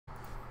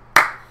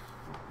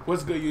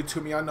What's good,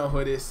 YouTube? Y'all know who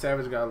it is.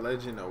 Savage got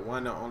legend, the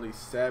one and only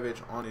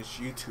Savage on his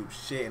YouTube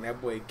shit. And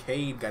that boy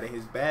Cade got in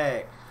his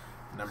bag.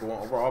 #1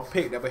 overall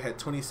pick. That boy had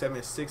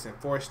 27, 6, and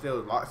 4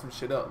 steals. Locked some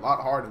shit up.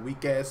 Locked hard and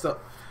weak ass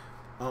up.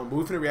 But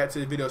we finna react to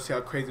this video, see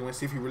how crazy it went,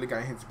 see if he really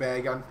got in his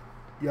bag.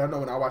 Y'all know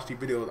when I watch these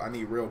videos, I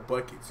need real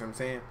buckets. You know what I'm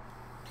saying?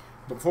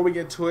 But before we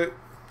get to it,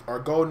 our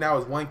goal now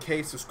is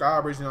 1K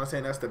subscribers. You know what I'm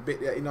saying? That's the bit.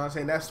 You know what I'm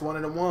saying? That's one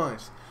of the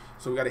ones.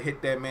 So we got to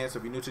hit that, man. So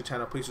if you're new to the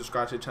channel, please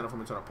subscribe to the channel for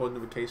me, turn on post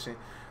notification.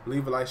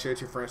 Leave a like, share it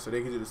to your friends so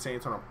they can do the same.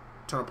 Turn on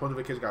post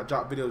notification. Got to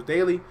drop videos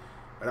daily.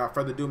 Without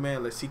further ado,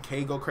 man, let's see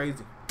Cade go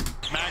crazy.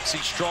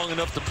 Maxie's strong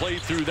enough to play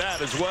through that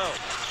as well.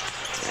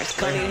 There's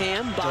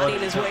Cunningham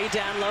bodying his way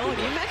down low. And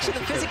you mentioned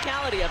the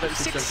physicality of him.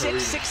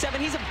 6'6", 6'7".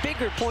 He's a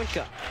bigger point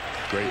guard.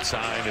 Great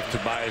sign if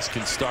Tobias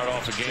can start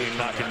off a game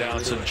knocking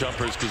down some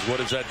jumpers, because what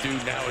does that do?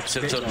 Now it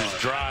sets up his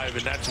drive,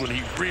 and that's when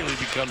he really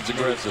becomes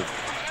aggressive.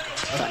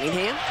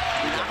 Cunningham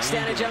knocks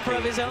down a jumper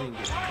of his own.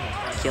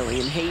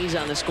 Killian Hayes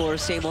on the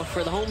scorer's table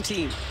for the home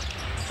team.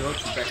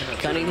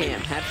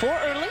 Cunningham had 4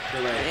 early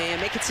and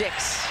make it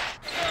 6.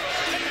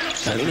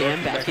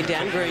 Cunningham backing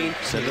down green.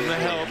 Send him the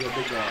help. You're a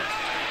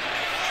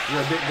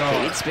big guard.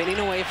 Cade spinning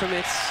away from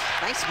it.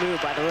 Nice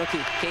move by the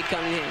rookie, Cade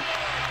Cunningham.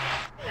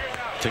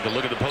 Take a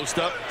look at the post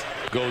up.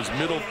 Goes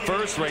middle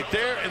first right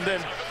there, and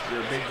then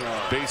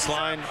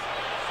baseline.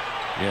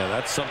 Yeah,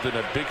 that's something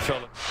that big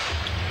fella.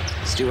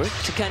 Stewart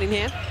to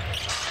Cunningham. Oh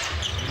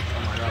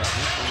my God.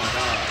 Oh my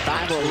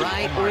God. Bible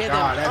right rhythm.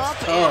 Up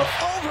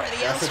tough. and over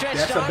the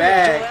outstretched arm of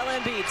Joel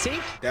Embiid. See?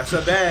 That's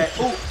a bag.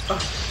 Ooh.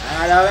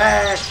 Out of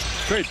bag.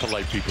 Very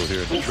polite people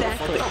here in the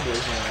Exactly.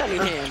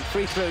 Cunningham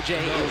free throw J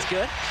is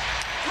good.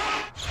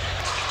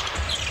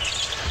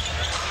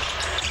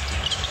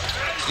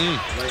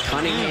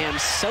 Cunningham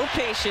so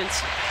patient,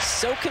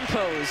 so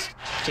composed.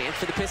 Chance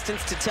for the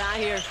Pistons to tie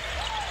here.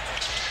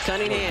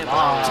 Cunningham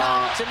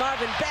top to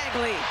Marvin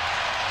Bagley.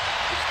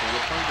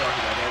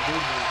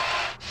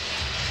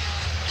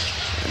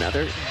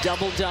 Another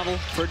double-double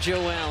for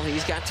Joel.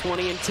 He's got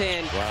 20 and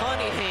 10. Wow.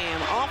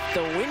 Cunningham off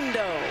the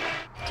window.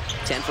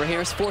 10 for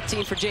Harris,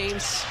 14 for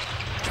James,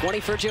 20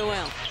 for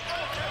Joel.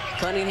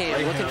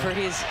 Cunningham looking for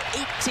his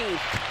 18th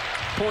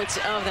points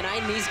of the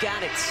night, and he's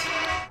got it.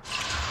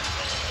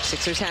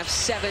 Sixers have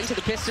 7 to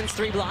the Pistons,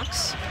 3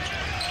 blocks.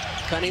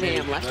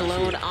 Cunningham left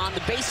alone on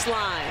the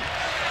baseline.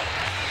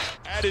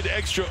 Added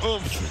extra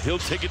oomph. He'll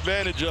take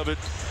advantage of it.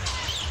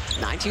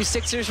 9-2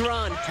 Sixers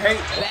run. Hey.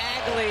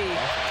 Bagley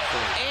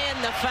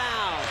and the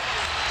foul.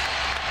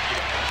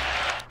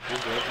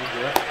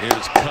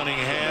 Here's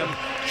Cunningham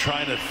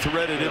trying to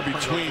thread it in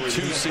between 2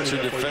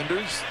 Sixer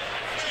defenders.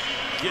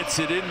 Gets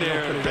it in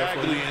there.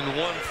 Bagley in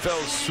one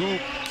fell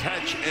swoop,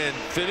 catch and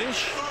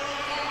finish.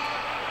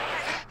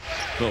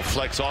 Little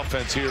flex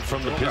offense here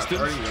from the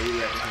Pistons.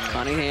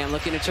 Cunningham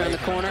looking to turn the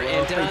corner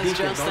and does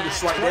just that.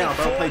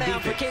 24 now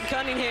for Cade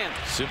Cunningham.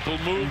 Simple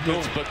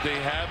movements, but they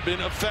have been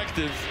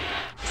effective.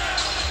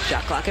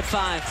 Shot clock at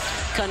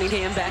 5.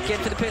 Cunningham back in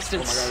for the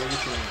Pistons.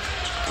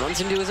 Runs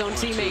into his own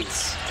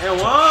teammates. And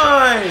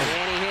one!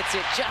 And he hits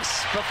it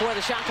just before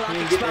the shot clock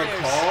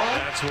expires.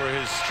 That's where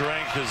his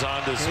strength is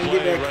on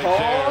display right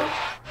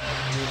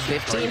there.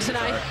 15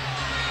 tonight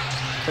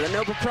for the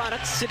Noble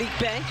Products, Sadiq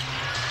Bey.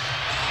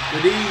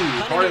 The D.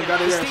 Harden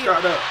got his ass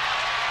shot up.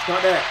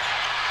 Not that.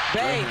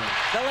 Bey,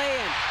 the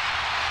lay-in.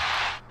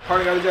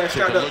 Harden got his ass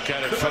shot up. Look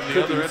at it from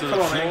the other end of the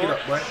floor. Get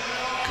up, boy.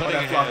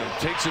 Cunningham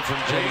takes it from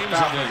James and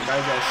then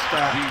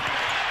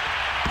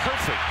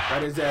perfect.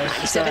 Got his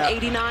ass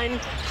 97-89.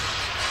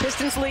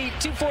 Pistons lead,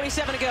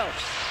 2:47 to go.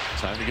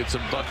 Time to get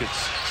some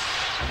buckets.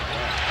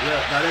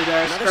 Yeah, got his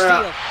ass another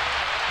steal.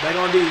 Back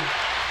on D.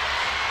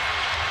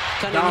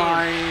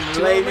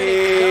 Cunningham. Lay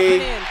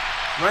me.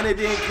 Run it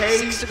in,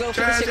 Cade.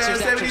 Trash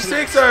ass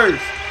 76ers.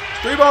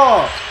 3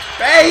 ball.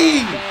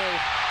 Bang.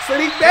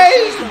 Sadiq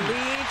Bey. The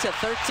lead to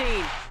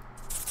 13.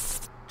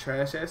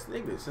 Trash ass niggas.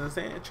 You know what I'm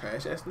saying?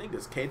 Trash ass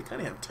niggas. Cade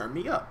Cunningham, turn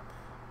me up. You know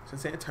what I'm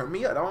saying? Turn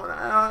me up.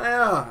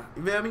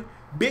 You feel me?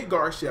 Big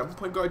guard shit. I'm a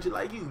point guard just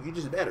like you. You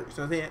just better. You know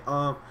what I'm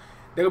saying?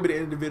 That'll be the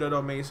end of the video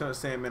though, man. You know what I'm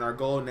saying, man? Our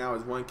goal now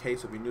is 1K.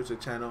 So if you're new to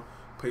the channel,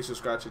 please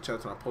subscribe to the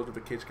channel. I post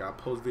notifications. I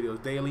post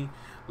videos daily.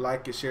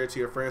 Like and share it to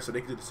your friends so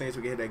they can do the same so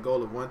we can hit that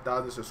goal of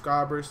 1,000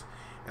 subscribers.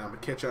 And I'm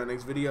gonna catch you on the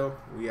next video.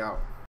 We out.